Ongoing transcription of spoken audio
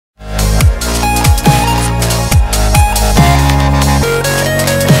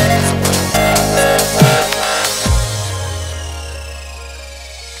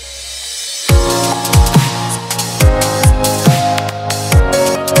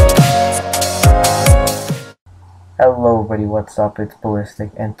Hello everybody, what's up? It's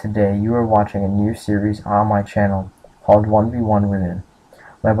Ballistic, and today you are watching a new series on my channel called 1v1 Within.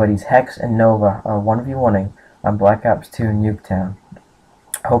 My buddies Hex and Nova are 1v1ing on Black Ops 2 Nuketown.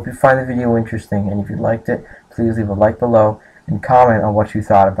 I hope you find the video interesting, and if you liked it, please leave a like below and comment on what you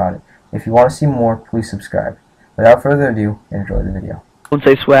thought about it. If you want to see more, please subscribe. Without further ado, enjoy the video. Don't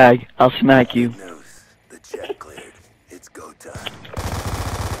say swag, I'll smack you. The check cleared. It's go time.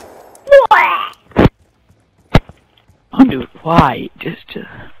 Oh, dude, why?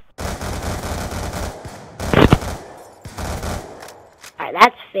 Alright,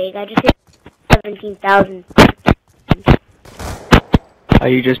 that's fake. I just hit 17,000. Are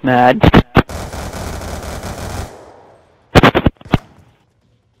you just mad?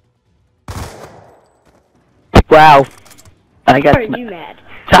 Wow. I got. Are you mad?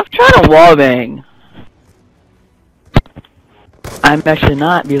 Stop trying to wallbang. I'm actually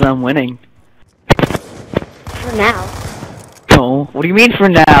not because I'm winning. For now. No. What do you mean for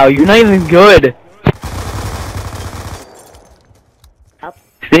now? You're not even good. Up.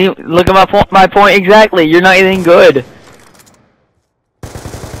 See, look at my point exactly. You're not even good.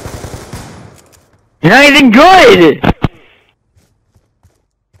 You're not even good!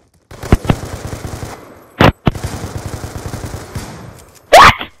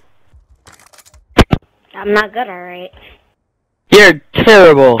 What? I'm not good, alright. You're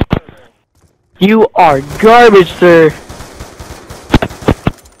terrible. You are garbage, sir.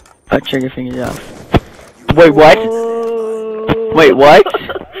 Oh, check your fingers off. Wait, what? Whoa. Wait, what?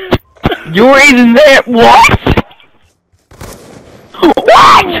 You were even there. What?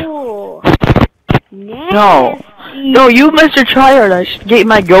 What? Ooh. No. Nasty. No, you Mr. Tryhard. I should get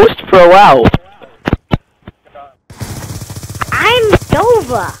my Ghost Pro out. I'm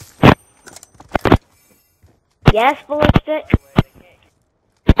Nova. Yes, Ballistic?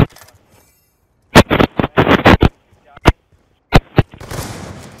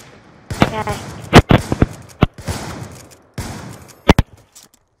 Okay.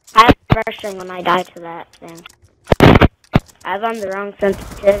 I have pressure when I die to that thing. I was on the wrong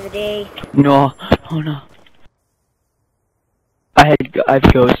sensitivity. No. Oh no. I have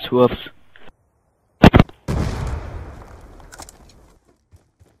Ghost. Whoops.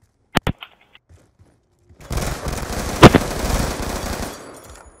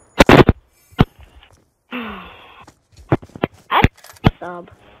 I sub.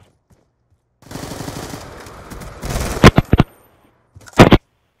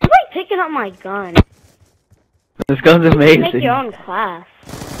 Why picking up my gun? This gun's You amazing. make your own class.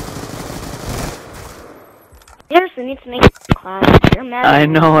 Seriously, need to make a class. You're mad. I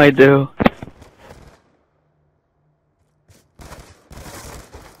know I do.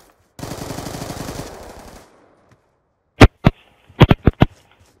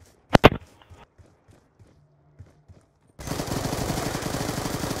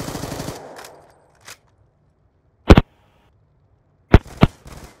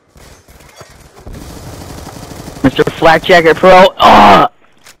 Mr. Flak Jacket Pro. Oh!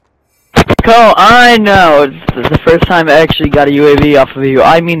 Cole, I know. It's the first time I actually got a UAV off of you.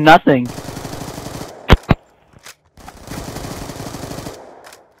 I mean nothing.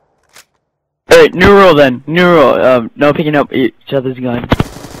 Alright, new rule then. New rule. No picking up each other's gun.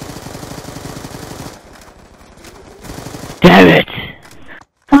 Damn it!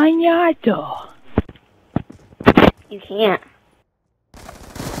 Magnato. You can't.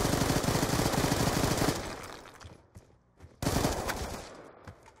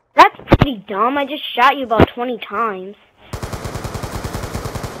 That's pretty dumb. I just shot you about 20 times.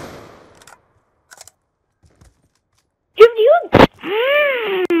 Dude, you...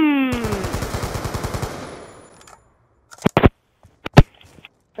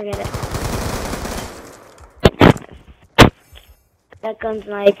 Forget it. That gun's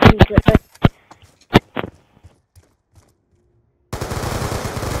not even good.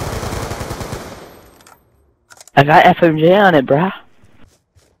 I got FMJ on it, brah.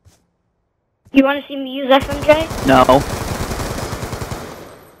 You want to see me use FMJ? No.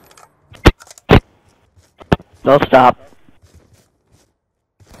 Don't stop.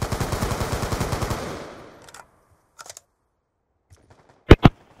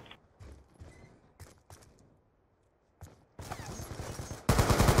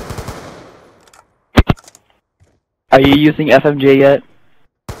 Are you using FMJ yet?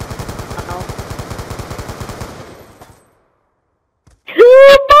 Uh-oh.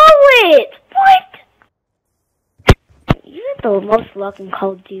 2 bullets! What? You're the most luck in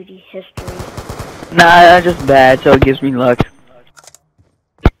Call of Duty history. Nah, that's just bad, so it gives me luck.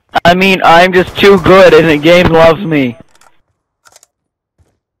 I mean, I'm just too good and the game loves me.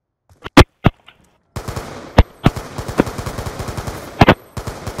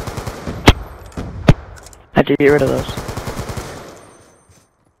 have to get rid of those.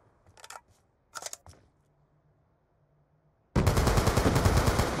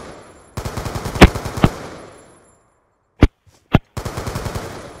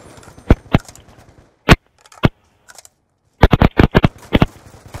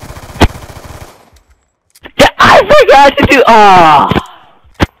 Yeah, I forgot to do.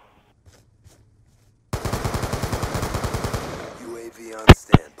 UAV on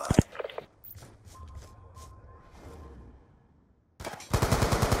standby.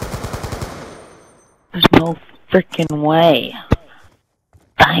 There's no freaking way.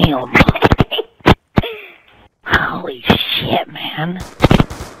 Damn. Holy shit, man.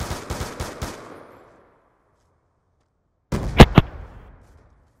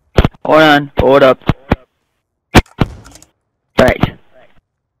 Hold on, hold up. Right.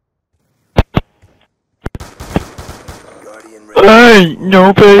 Guardian ready. Hey,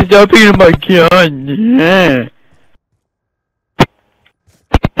 nobody stop eating my gun. Yeah.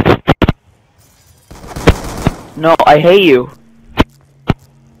 No, I hate you.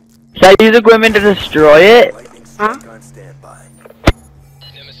 Should I use equipment to destroy it? Lightning Huh? strike on standby.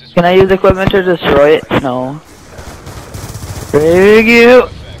 Can I use equipment to destroy it? No. Thank you.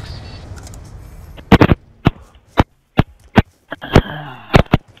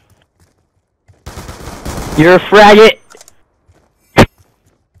 You're a fraggot.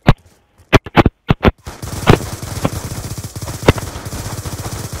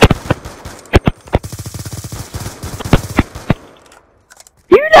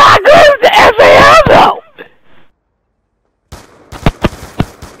 You're not going to FAM though.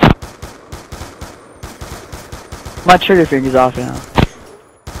 My trigger finger's off now.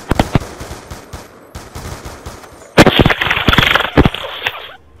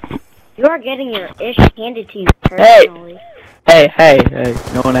 You are getting your ish handed to you personally. Hey,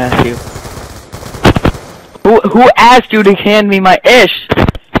 no one asked you. Who asked you to hand me my ish?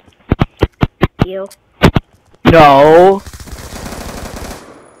 You. No.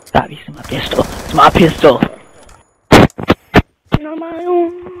 Stop using my pistol. It's my pistol. Not my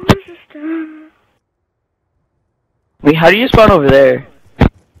own sister. Wait, how do you spawn over there?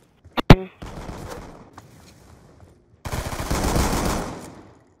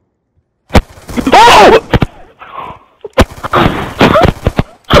 Oh!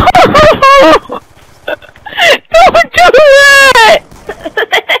 Don't do that!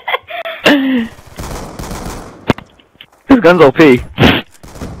 This gun's OP.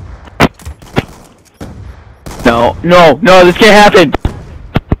 No, this can't happen!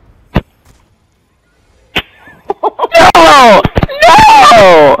 No!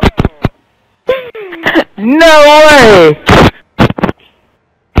 No! No way!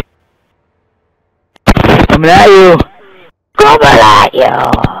 Coming at you! Coming at you!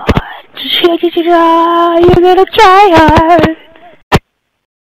 You're gonna try hard!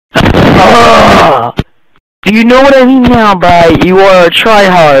 Oh, do you know what I mean now by you are a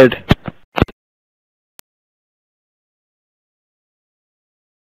tryhard?